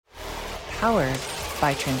Powered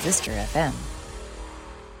by Transistor FM.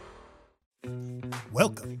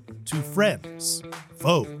 Welcome to Friends,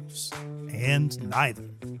 Foes, and Neither.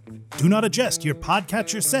 Do not adjust your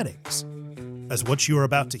podcatcher settings, as what you are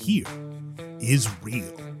about to hear is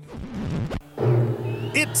real.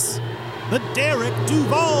 It's the Derek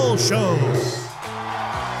Duval Show.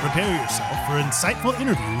 Prepare yourself for insightful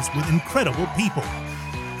interviews with incredible people.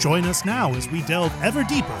 Join us now as we delve ever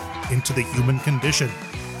deeper into the human condition.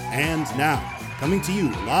 And now, coming to you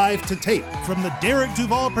live to tape from the Derek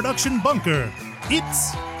Duval production bunker,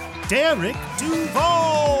 it's Derek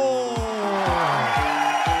Duval!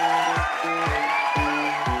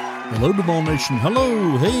 Hello, Duval Nation.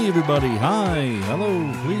 Hello. Hey, everybody. Hi.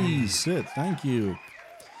 Hello. Please sit. Thank you.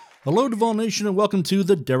 Hello, Duval Nation, and welcome to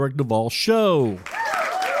the Derek Duval Show.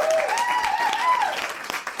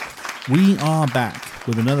 We are back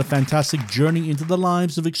with another fantastic journey into the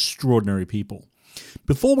lives of extraordinary people.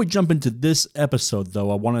 Before we jump into this episode,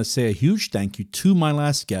 though, I want to say a huge thank you to my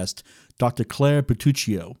last guest, Dr. Claire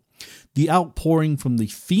Petruccio. The outpouring from the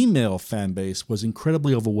female fan base was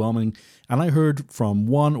incredibly overwhelming, and I heard from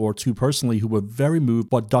one or two personally who were very moved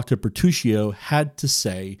by what Dr. Petruccio had to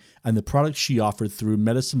say and the products she offered through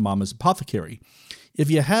Medicine Mama's Apothecary. If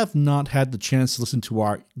you have not had the chance to listen to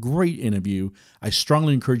our great interview, I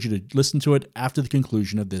strongly encourage you to listen to it after the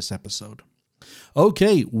conclusion of this episode.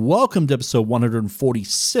 Okay, welcome to episode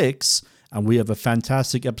 146, and we have a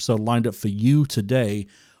fantastic episode lined up for you today.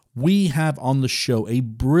 We have on the show a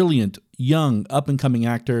brilliant, young, up-and-coming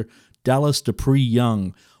actor, Dallas Dupree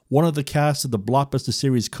Young. One of the cast of the blockbuster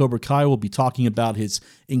series Cobra Kai will be talking about his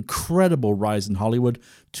incredible rise in Hollywood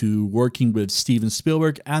to working with Steven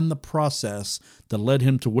Spielberg and the process that led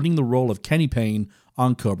him to winning the role of Kenny Payne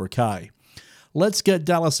on Cobra Kai. Let's get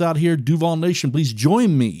Dallas out here. Duval Nation, please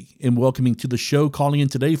join me in welcoming to the show, calling in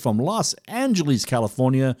today from Los Angeles,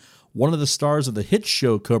 California, one of the stars of the hit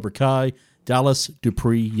show Cobra Kai, Dallas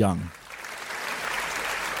Dupree Young.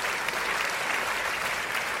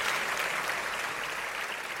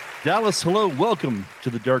 Dallas, hello. Welcome to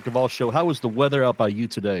the Derek Duval Show. How is the weather out by you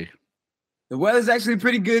today? The weather's actually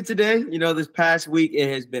pretty good today. You know, this past week,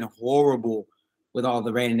 it has been horrible with all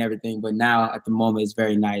the rain and everything. But now, at the moment, it's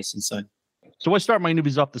very nice and sunny. So I start my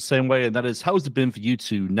interviews off the same way, and that is, how has it been for you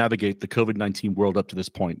to navigate the COVID-19 world up to this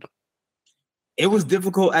point? It was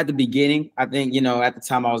difficult at the beginning. I think, at the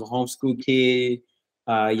time I was a homeschool kid,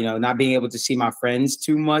 not being able to see my friends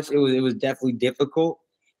too much. It was definitely difficult.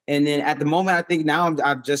 And then at the moment, I think now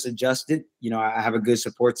I've just adjusted. I have a good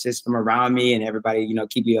support system around me and everybody,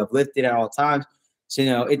 keep me uplifted at all times.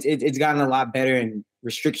 So, it's gotten a lot better and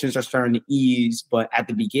restrictions are starting to ease. But at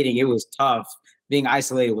the beginning, it was tough. Being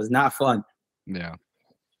isolated was not fun. Yeah.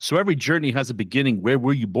 So every journey has a beginning. Where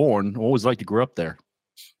were you born? What was it like to grow up there?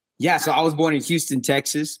 Yeah. So I was born in Houston,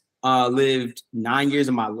 Texas. Lived 9 years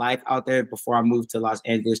of my life out there before I moved to Los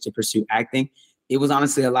Angeles to pursue acting. It was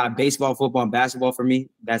honestly a lot of baseball, football, and basketball for me.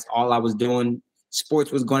 That's all I was doing.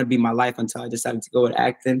 Sports was going to be my life until I decided to go with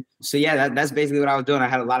acting. So yeah, that's basically what I was doing. I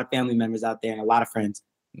had a lot of family members out there and a lot of friends.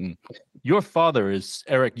 Your father is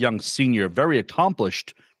Eric Young Sr., very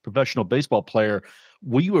accomplished professional baseball player.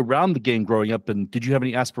 Were you around the game growing up, and did you have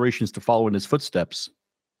any aspirations to follow in his footsteps?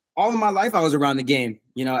 All of my life, I was around the game.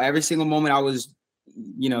 Every single moment I was,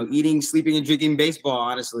 eating, sleeping, and drinking baseball,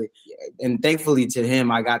 honestly. And thankfully to him,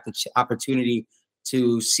 I got the opportunity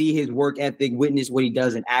to see his work ethic, witness what he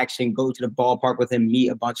does in action, go to the ballpark with him, meet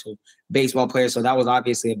a bunch of baseball players. So that was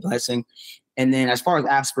obviously a blessing. And then as far as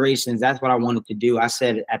aspirations, that's what I wanted to do. I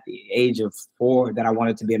said at the age of 4 that I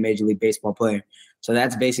wanted to be a Major League Baseball player. So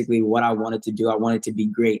that's basically what I wanted to do. I wanted to be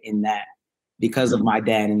great in that because of my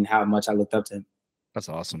dad and how much I looked up to him. That's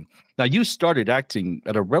awesome. Now, you started acting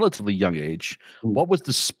at a relatively young age. What was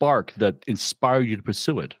the spark that inspired you to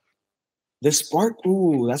pursue it? The spark?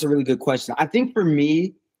 Ooh, that's a really good question. I think for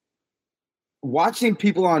me, watching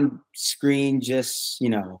people on screen just,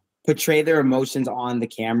 portray their emotions on the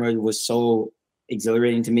camera was so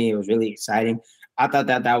exhilarating to me. It was really exciting. I thought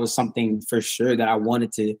that was something for sure that I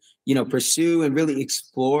wanted to, pursue and really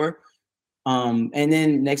explore. And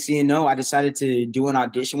then next thing you know, I decided to do an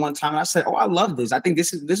audition one time. And I said, I love this. I think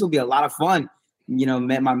this will be a lot of fun.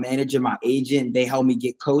 Met my manager, my agent. They helped me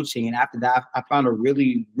get coaching. And after that, I found a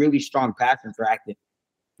really, really strong passion for acting.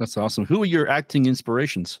 That's awesome. Who are your acting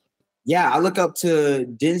inspirations? Yeah, I look up to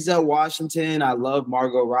Denzel Washington. I love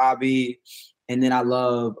Margot Robbie. And then I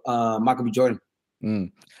love Michael B. Jordan.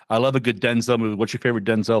 I love a good Denzel movie. What's your favorite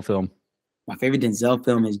Denzel film? My favorite Denzel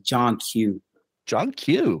film is John Q. John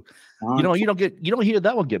Q. You don't hear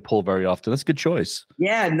that one get pulled very often. That's a good choice.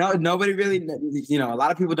 Yeah, nobody really, a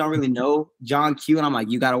lot of people don't really know John Q. And I'm like,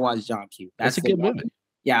 you got to watch John Q. That's a good movie.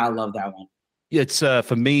 Yeah, I love that one. It's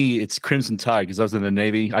for me, it's Crimson Tide because I was in the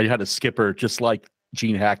Navy. I had a skipper just like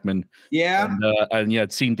Gene Hackman. Yeah. And yeah,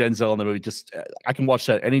 seeing Denzel in the movie, just I can watch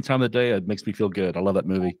that any time of the day. It makes me feel good. I love that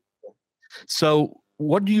movie. So,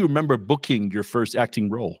 what do you remember booking your first acting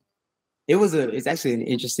role? It's actually an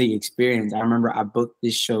interesting experience. I remember I booked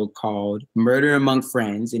this show called Murder Among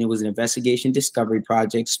Friends, and it was an investigation discovery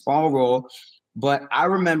project, small role. But I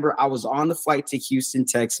remember I was on the flight to Houston,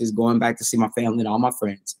 Texas, going back to see my family and all my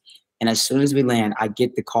friends. And as soon as we land, I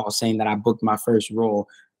get the call saying that I booked my first role,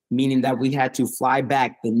 meaning that we had to fly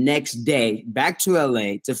back the next day back to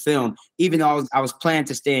LA to film, even though I was planning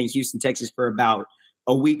to stay in Houston, Texas for about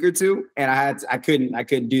a week or two, and I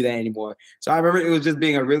couldn't do that anymore. So I remember it was just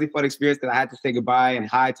being a really fun experience that I had to say goodbye and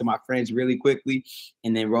hi to my friends really quickly,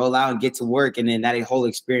 and then roll out and get to work. And then that whole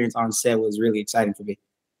experience on set was really exciting for me.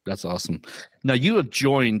 That's awesome. Now you have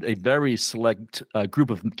joined a very select group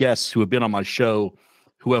of guests who have been on my show,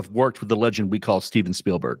 who have worked with the legend we call Steven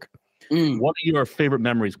Spielberg. What are your favorite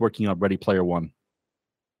memories working on Ready Player One?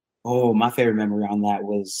 Oh, my favorite memory on that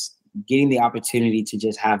was getting the opportunity to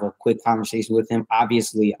just have a quick conversation with him.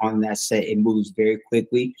 Obviously, on that set, it moves very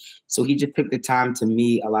quickly. So he just took the time to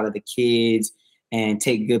meet a lot of the kids and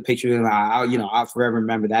take good pictures. And I'll forever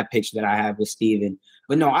remember that picture that I have with Steven.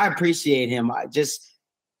 But no, I appreciate him. Just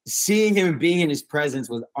seeing him and being in his presence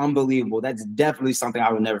was unbelievable. That's definitely something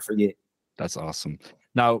I will never forget. That's awesome.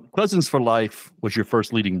 Now, Cousins for Life was your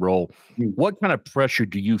first leading role. What kind of pressure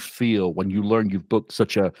do you feel when you learn you've booked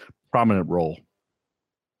such a prominent role?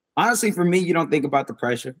 Honestly, for me, you don't think about the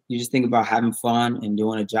pressure. You just think about having fun and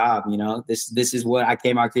doing a job. This is what I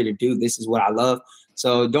came out here to do. This is what I love.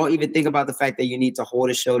 So don't even think about the fact that you need to hold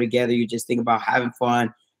a show together. You just think about having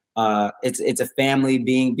fun. It's a family,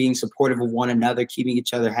 being supportive of one another, keeping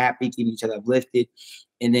each other happy, keeping each other uplifted,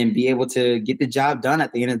 and then be able to get the job done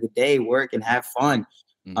at the end of the day, work and have fun.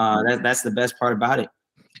 That's the best part about it.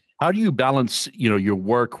 How do you balance, your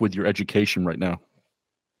work with your education right now?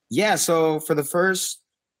 Yeah. So for the first,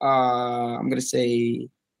 I'm going to say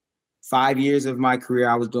 5 years of my career,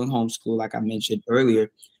 I was doing homeschool, like I mentioned earlier.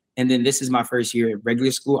 And then this is my first year at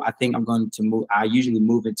regular school. I think I'm going to move. I usually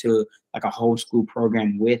move into like a whole school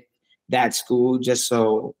program with that school, just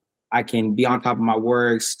so I can be on top of my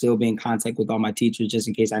work, still be in contact with all my teachers, just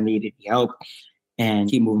in case I need any help, and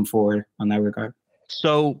keep moving forward on that regard.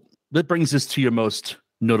 So that brings us to your most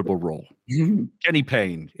notable role, Kenny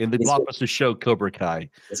Payne in the blockbuster show Cobra Kai.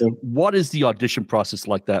 What is the audition process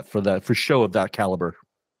like that for show of that caliber?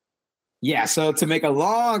 Yeah, so to make a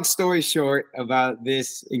long story short about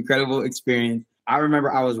this incredible experience, I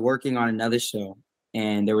remember I was working on another show,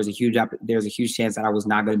 and there was a huge chance that I was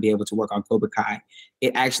not going to be able to work on Cobra Kai.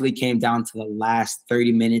 It actually came down to the last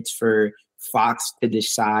 30 minutes for Fox to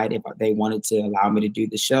decide if they wanted to allow me to do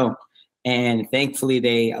the show. And thankfully,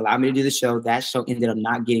 they allowed me to do the show. That show ended up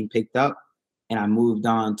not getting picked up, and I moved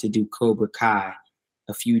on to do Cobra Kai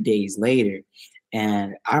a few days later.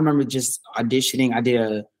 And I remember just auditioning. I did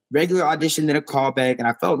a regular audition, then a callback, and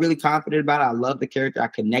I felt really confident about it. I loved the character. I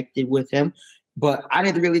connected with him, but I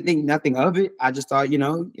didn't really think nothing of it. I just thought,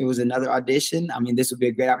 it was another audition. I mean, this would be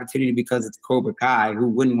a great opportunity because it's Cobra Kai. Who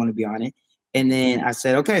wouldn't want to be on it? And then I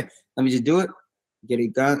said, okay, let me just do it. Get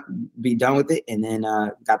it done, be done with it, and then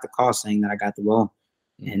got the call saying that I got the role.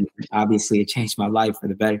 And obviously it changed my life for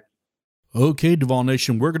the better. Okay, Duval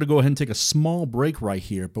Nation, we're going to go ahead and take a small break right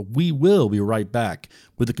here, but we will be right back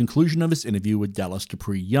with the conclusion of this interview with Dallas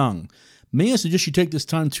Dupree Young. May I suggest you take this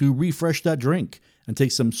time to refresh that drink and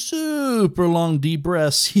take some super long deep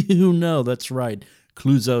breaths. You know, that's right,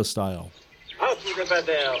 Clouseau style. Out with the bad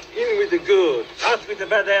air, in with the good. Out with the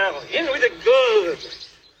bad air, in with the good.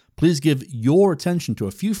 Please give your attention to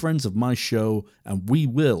a few friends of my show, and we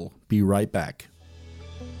will be right back.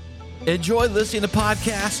 Enjoy listening to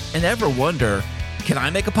podcasts and ever wonder, can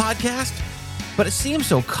I make a podcast? But it seems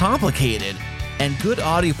so complicated, and good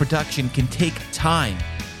audio production can take time.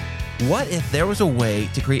 What if there was a way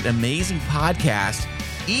to create an amazing podcast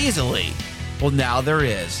easily? Well, now there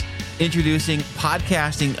is. Introducing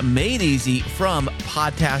Podcasting Made Easy from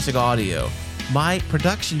Podtastic Audio. My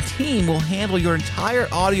production team will handle your entire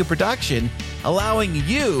audio production, allowing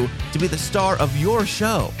you to be the star of your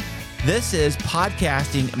show. This is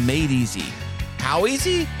Podcasting Made Easy. How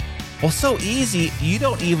easy? Well, so easy, you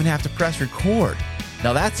don't even have to press record.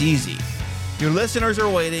 Now that's easy. Your listeners are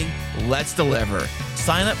waiting. Let's deliver.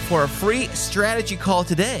 Sign up for a free strategy call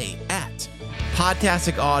today at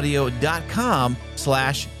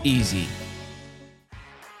podtasticaudio.com/easy.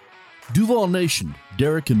 Duval Nation,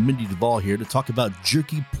 Derek and Mindy Duval here to talk about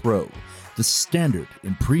Jerky Pro, the standard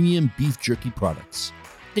in premium beef jerky products.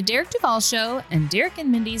 The Derek Duvall Show and Derek and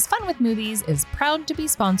Mindy's Fun with Movies is proud to be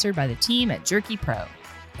sponsored by the team at Jerky Pro.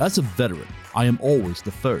 As a veteran, I am always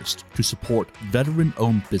the first to support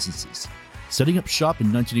veteran-owned businesses. Setting up shop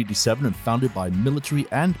in 1987 and founded by military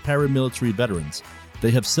and paramilitary veterans,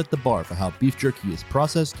 they have set the bar for how beef jerky is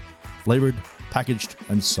processed, flavored, packaged,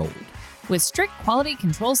 and sold. With strict quality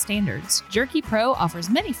control standards, Jerky Pro offers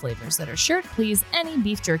many flavors that are sure to please any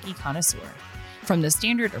beef jerky connoisseur. From the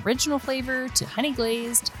standard original flavor to honey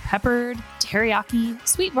glazed, peppered, teriyaki,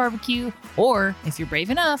 sweet barbecue, or, if you're brave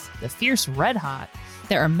enough, the fierce red hot,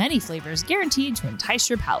 there are many flavors guaranteed to entice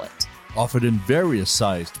your palate. Offered in various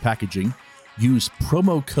sized packaging, use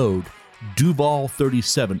promo code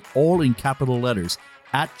DUVAL37, all in capital letters,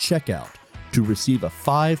 at checkout to receive a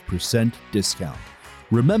 5% discount.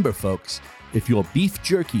 Remember, folks, if your beef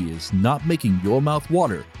jerky is not making your mouth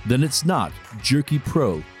water, then it's not Jerky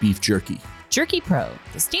Pro beef jerky. Jerky Pro,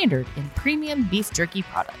 the standard in premium beef jerky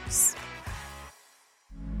products.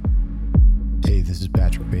 Hey, this is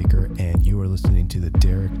Patrick Baker, and you are listening to The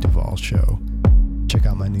Derek Duvall Show. Check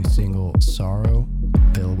out my new single, Sorrow,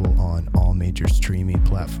 available on all major streaming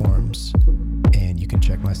platforms. And you can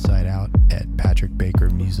check my site out at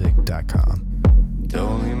patrickbakermusic.com.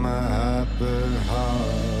 Don't leave my hyper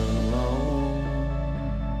heart alone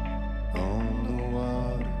on the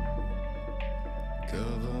water.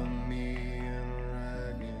 Cover me in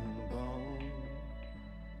rag and bone.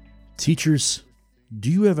 Teachers, do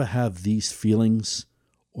you ever have these feelings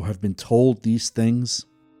or have been told these things?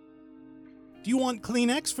 Do you want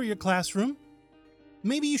Kleenex for your classroom?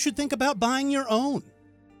 Maybe you should think about buying your own,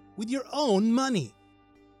 with your own money.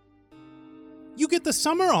 You get the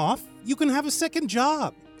summer off, you can have a second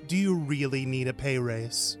job. Do you really need a pay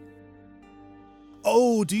raise?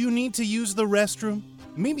 Oh, do you need to use the restroom?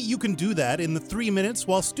 Maybe you can do that in the 3 minutes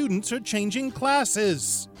while students are changing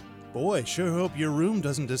classes. Boy, sure hope your room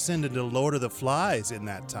doesn't descend into Lord of the Flies in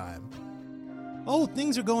that time. Oh,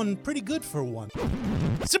 things are going pretty good for one.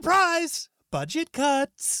 Surprise! Budget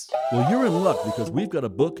cuts. Well, you're in luck because we've got a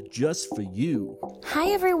book just for you. Hi,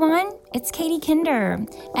 everyone. It's Katie Kinder,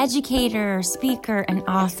 educator, speaker, and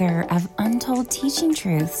author of Untold Teaching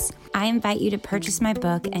Truths. I invite you to purchase my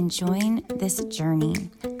book and join this journey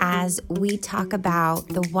as we talk about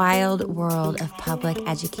the wild world of public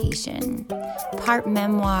education. Part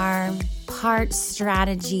memoir, part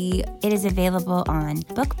strategy. It is available on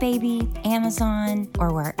BookBaby, Amazon,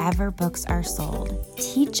 or wherever books are sold.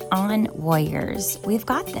 Teach on, warriors. We've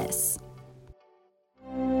got this.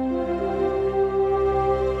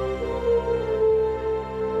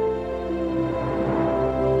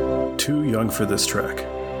 Too young for this trek.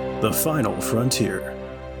 The Final Frontier.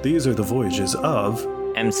 These are the voyages of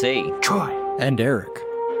MC, Troy, and Eric.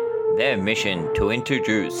 Their mission to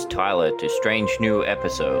introduce Tyler to strange new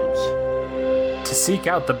episodes. To seek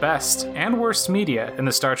out the best and worst media in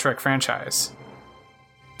the Star Trek franchise.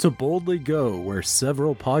 To boldly go where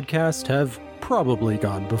several podcasts have probably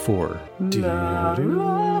gone before.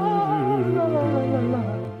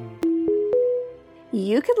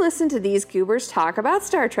 You could listen to these goobers talk about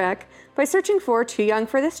Star Trek by searching for Too Young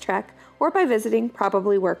for This Trek or by visiting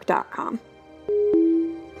probablywork.com.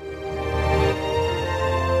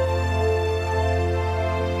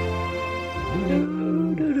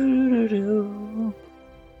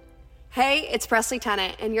 Hey, it's Presley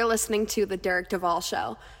Tennant, and you're listening to The Derek Duvall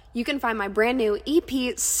Show. You can find my brand new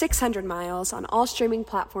EP, 600 Miles, on all streaming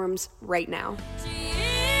platforms right now.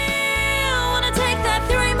 Take that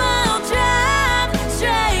 3-mile drive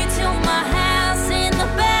straight to my house in the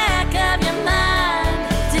back of your mind.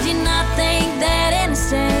 Did you not think that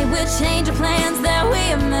interstate would change the plans that we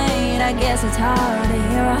have made? I guess it's hard to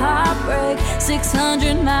hear a heartbreak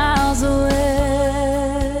 600 miles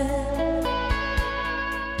away.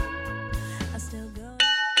 I still go.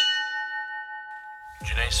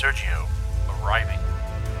 Janae Sergio, arriving.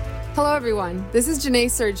 Hello everyone, this is Janae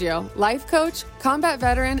Sergio, life coach, combat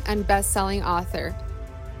veteran, and best-selling author.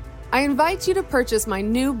 I invite you to purchase my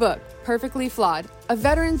new book, Perfectly Flawed, A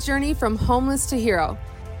Veteran's Journey from Homeless to Hero.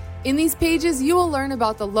 In these pages, you will learn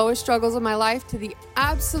about the lowest struggles of my life to the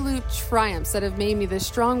absolute triumphs that have made me the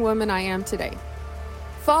strong woman I am today.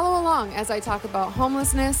 Follow along as I talk about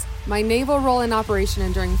homelessness, my naval role in Operation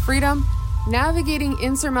Enduring Freedom, navigating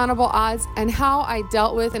insurmountable odds, and how I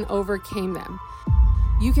dealt with and overcame them.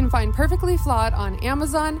 You can find Perfectly Flawed on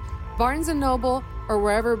Amazon, Barnes & Noble, or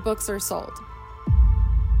wherever books are sold.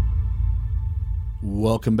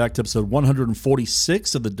 Welcome back to episode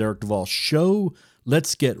 146 of the Derek Duvall Show.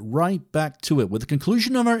 Let's get right back to it with the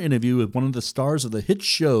conclusion of our interview with one of the stars of the hit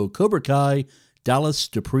show Cobra Kai, Dallas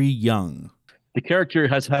Dupree Young. The character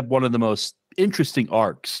has had one of the most interesting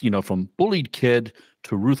arcs, from bullied kid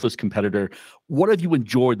to ruthless competitor. What have you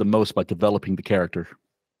enjoyed the most by developing the character?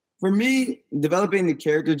 For me, developing the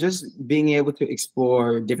character, just being able to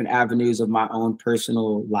explore different avenues of my own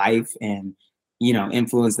personal life and,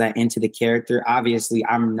 influence that into the character. Obviously,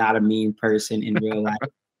 I'm not a mean person in real life,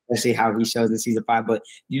 especially how he shows in season 5, but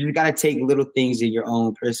you just got to take little things in your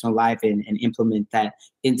own personal life and implement that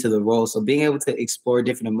into the role. So being able to explore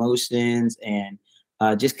different emotions and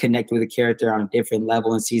just connect with the character on a different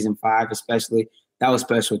level in season 5, especially, that was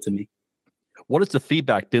special to me. What has the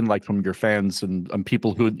feedback been like from your fans and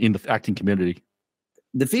people who in the acting community?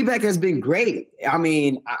 The feedback has been great. I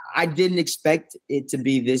mean, I didn't expect it to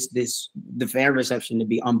be the fan reception to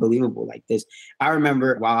be unbelievable like this. I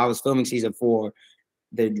remember while I was filming season 4,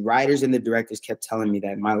 the writers and the directors kept telling me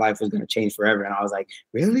that my life was going to change forever. And I was like,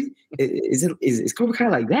 really? Is Cobra Kai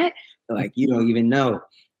like that? They're like, you don't even know.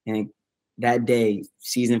 And that day,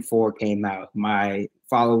 season 4 came out. My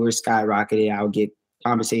followers skyrocketed. I would get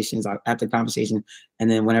conversations after conversation.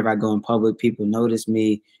 And then whenever I go in public, people notice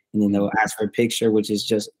me and then they'll ask for a picture, which is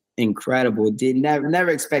just incredible. Never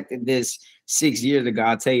expected this 6 years ago,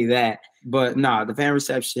 I'll tell you that. But no, the fan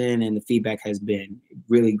reception and the feedback has been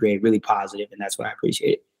really great, really positive, and that's what I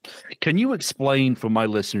appreciate. Can you explain for my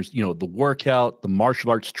listeners, the workout, the martial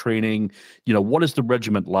arts training, what is the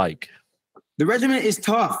regiment like? The regiment is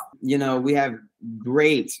tough. We have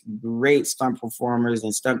great stunt performers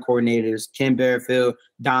and stunt coordinators, Ken Bearfield,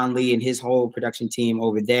 Don Lee, and his whole production team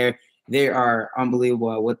over there. They are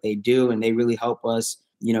unbelievable at what they do, and they really help us,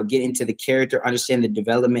 get into the character, understand the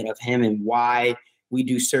development of him and why we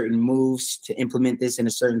do certain moves to implement this in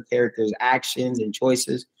a certain character's actions and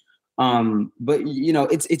choices. But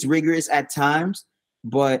it's rigorous at times,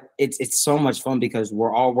 but it's so much fun because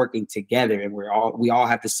we're all working together and we all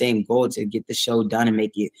have the same goal to get the show done and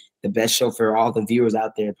make it the best show for all the viewers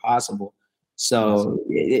out there possible. So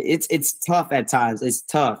it's tough at times. It's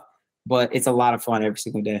tough, but it's a lot of fun every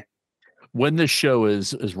single day. When this show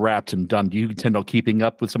is wrapped and done, do you intend on keeping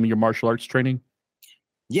up with some of your martial arts training?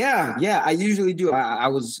 Yeah, I usually do. I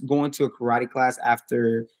was going to a karate class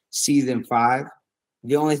after season 5.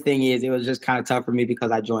 The only thing is, it was just kind of tough for me because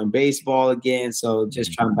I joined baseball again. So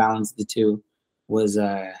just trying to balance the two was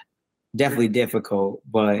definitely difficult.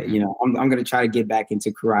 But, I'm going to try to get back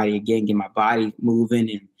into karate again, get my body moving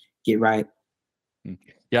and get right.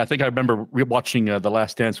 Yeah, I think I remember watching The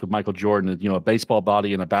Last Dance with Michael Jordan. A baseball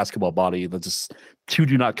body and a basketball body. The two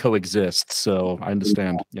do not coexist. So I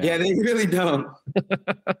understand. Yeah, they really don't.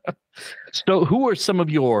 So, who are some of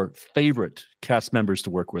your favorite cast members to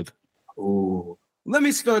work with? Ooh, let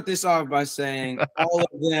me start this off by saying all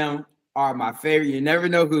of them are my favorite. You never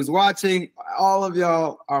know who's watching. All of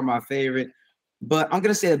y'all are my favorite. But I'm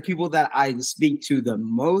gonna say the people that I speak to the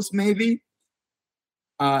most, maybe.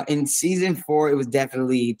 In season 4, it was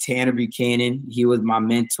definitely Tanner Buchanan. He was my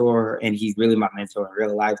mentor, and he's really my mentor in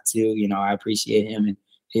real life too. I appreciate him, and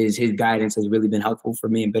his guidance has really been helpful for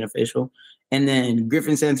me and beneficial. And then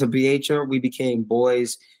Griffin Santapietro, we became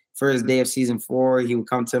boys. First day of season 4, he would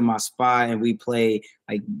come to my spot, and we play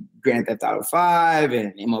like Grand Theft Auto 5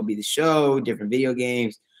 and MLB The Show, different video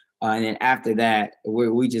games. And then after that,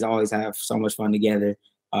 we just always have so much fun together.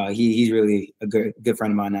 He's really a good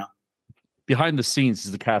friend of mine now. Behind the scenes,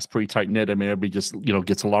 is the cast pretty tight knit? I mean, everybody just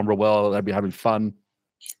gets along real well. Everybody having fun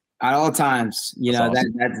at all times.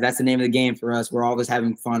 Awesome. That's the name of the game for us. We're always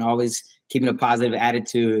having fun, always keeping a positive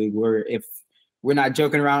attitude. If we're not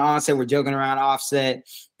joking around on set, we're joking around off set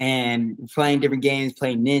and playing different games,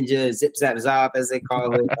 playing Ninja, Zip Zap Zop as they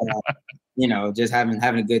call it. Just having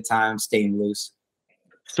a good time, staying loose.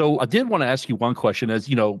 So I did want to ask you one question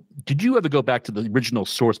did you ever go back to the original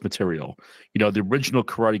source material, the original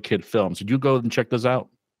Karate Kid films? Did you go and check those out?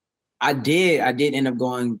 I did end up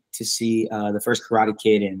going to see the first Karate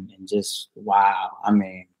Kid and just, wow. I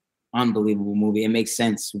mean, unbelievable movie. It makes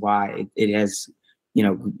sense why it has,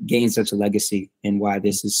 gained such a legacy and why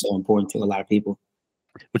this is so important to a lot of people.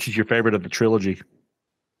 Which is your favorite of the trilogy?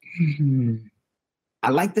 I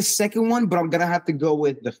like the second one, but I'm going to have to go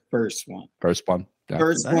with the first one. First one. Yeah.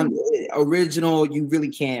 First one, original, you really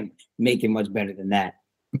can't make it much better than that.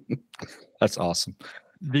 That's awesome.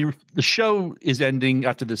 The show is ending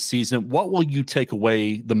after this season. What will you take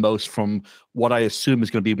away the most from what I assume is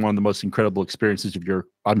going to be one of the most incredible experiences of your,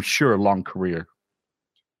 I'm sure, long career?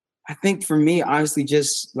 I think for me, honestly,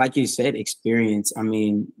 just like you said, experience. I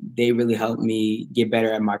mean, they really helped me get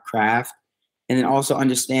better at my craft and then also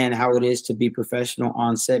understand how it is to be professional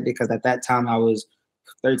on set, because at that time I was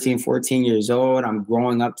 13, 14 years old. I'm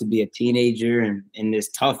growing up to be a teenager and in this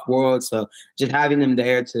tough world. So just having them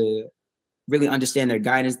there to really understand their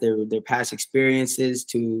guidance, their past experiences,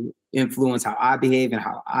 to influence how I behave and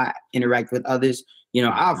how I interact with others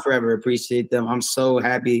I'll forever appreciate them. I'm so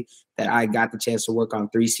happy that I got the chance to work on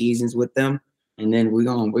 3 seasons with them. And then we're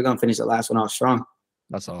gonna finish the last one off strong.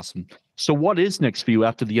 That's awesome. So what is next for you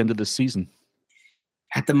after the end of this season?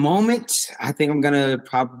 At the moment, I think I'm gonna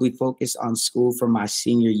probably focus on school for my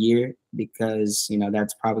senior year because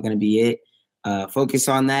that's probably gonna be it. Focus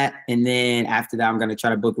on that, and then after that, I'm gonna try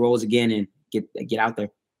to book roles again and get out there.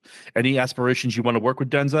 Any aspirations you want to work with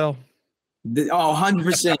Denzel?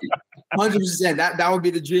 100%, 100%. That would be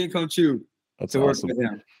the dream come true. That's to awesome. Work with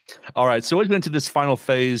him. All right, so as we get into this final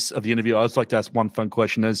phase of the interview, I always like to ask one fun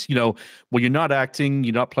question: As when you're not acting,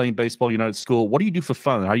 you're not playing baseball, you're not at school, what do you do for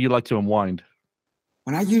fun? How do you like to unwind?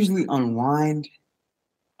 When I usually unwind,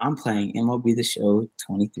 I'm playing MLB The Show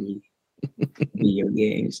 23 video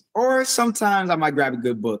games, or sometimes I might grab a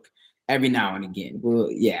good book every now and again. Well,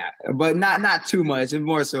 yeah, but not too much. It's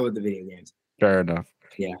more so with the video games. Fair enough.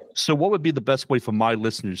 Yeah. So, what would be the best way for my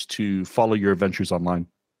listeners to follow your adventures online?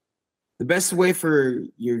 The best way for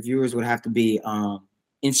your viewers would have to be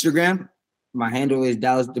Instagram. My handle is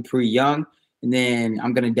Dallas Dupree Young. And then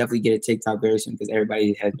I'm going to definitely get a TikTok very soon because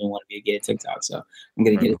everybody has been wanting me to get a TikTok. So I'm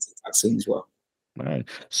going to get a TikTok soon as well. All right.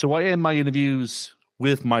 So I end my interviews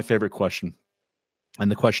with my favorite question.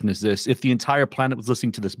 And the question is this: if the entire planet was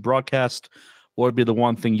listening to this broadcast, what would be the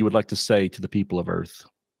one thing you would like to say to the people of Earth?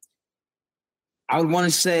 I would want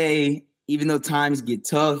to say, even though times get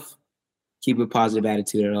tough, keep a positive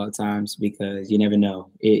attitude at all times because you never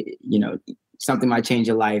know. Something might change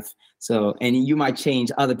your life. So, and you might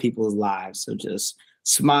change other people's lives. So just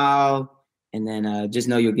smile and then just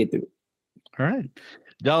know you'll get through it. All right.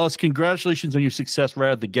 Dallas, congratulations on your success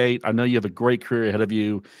right out the gate. I know you have a great career ahead of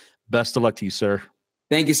you. Best of luck to you, sir.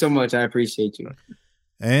 Thank you so much. I appreciate you.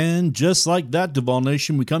 And just like that, Duval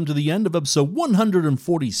Nation, we come to the end of episode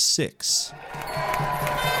 146.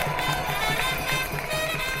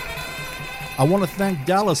 I want to thank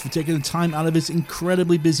Dallas for taking the time out of his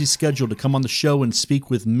incredibly busy schedule to come on the show and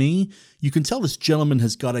speak with me. You can tell this gentleman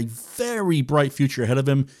has got a very bright future ahead of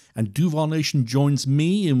him, and Duval Nation joins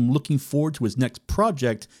me in looking forward to his next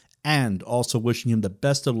project and also wishing him the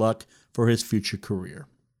best of luck for his future career.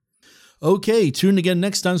 Okay, tune in again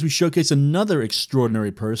next time as we showcase another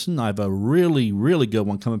extraordinary person. I have a really, really good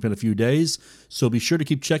one coming up in a few days, so be sure to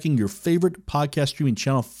keep checking your favorite podcast streaming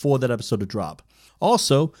channel for that episode to drop.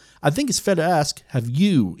 Also, I think it's fair to ask, have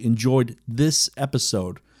you enjoyed this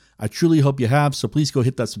episode? I truly hope you have, so please go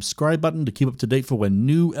hit that subscribe button to keep up to date for when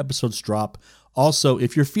new episodes drop. Also,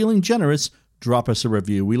 if you're feeling generous, drop us a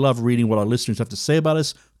review. We love reading what our listeners have to say about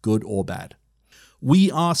us, good or bad.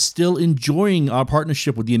 We are still enjoying our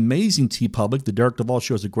partnership with the amazing TeePublic. The Derek Duval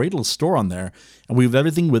Show has a great little store on there, and we have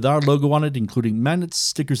everything with our logo on it, including magnets,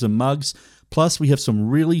 stickers, and mugs. Plus, we have some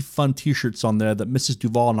really fun t-shirts on there that Mrs.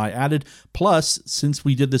 Duval and I added. Plus, since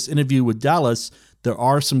we did this interview with Dallas, there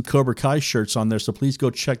are some Cobra Kai shirts on there, so please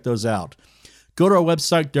go check those out. Go to our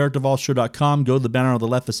website, DerekDuvalShow.com, go to the banner on the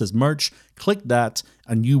left that says merch, click that,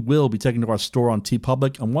 and you will be taken to our store on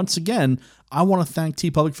TeePublic. And once again, I want to thank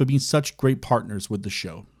TeePublic for being such great partners with the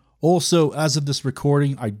show. Also, as of this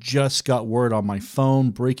recording, I just got word on my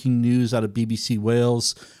phone, breaking news out of BBC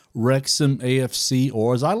Wales. Wrexham AFC,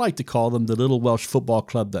 or as I like to call them, the little Welsh football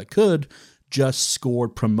club that could, just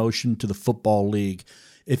scored promotion to the Football League.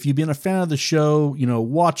 If you've been a fan of the show,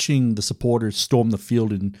 watching the supporters storm the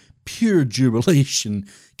field in pure jubilation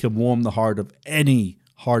can warm the heart of any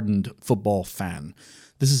hardened football fan.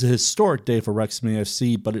 This is a historic day for Wrexham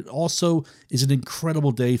AFC, but it also is an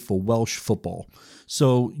incredible day for Welsh football.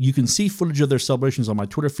 So you can see footage of their celebrations on my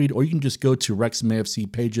Twitter feed, or you can just go to Wrexham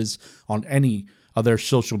AFC pages on any of their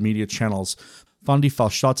social media channels. Fondi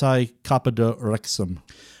Falshatai Kappa de Wrexham.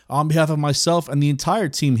 On behalf of myself and the entire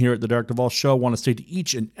team here at the Derek Duval Show, I want to say to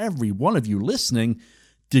each and every one of you listening,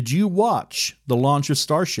 did you watch the launch of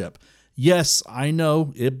Starship? Yes, I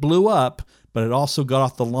know, it blew up, but it also got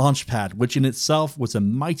off the launch pad, which in itself was a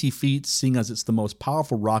mighty feat, seeing as it's the most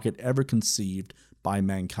powerful rocket ever conceived by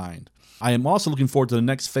mankind. I am also looking forward to the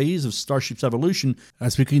next phase of Starship's evolution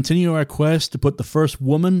as we continue our quest to put the first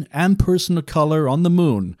woman and person of color on the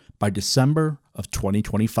moon by December of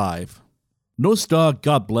 2025. Nostar,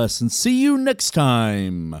 God bless, and see you next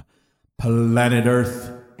time, Planet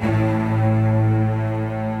Earth.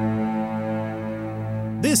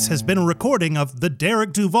 This has been a recording of The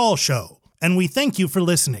Derek Duval Show, and we thank you for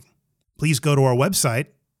listening. Please go to our website,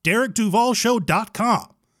 DerekDuvalShow.com,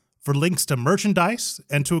 for links to merchandise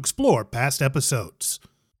and to explore past episodes.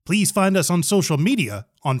 Please find us on social media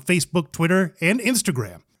on Facebook, Twitter, and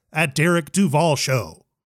Instagram at Derek Duval Show.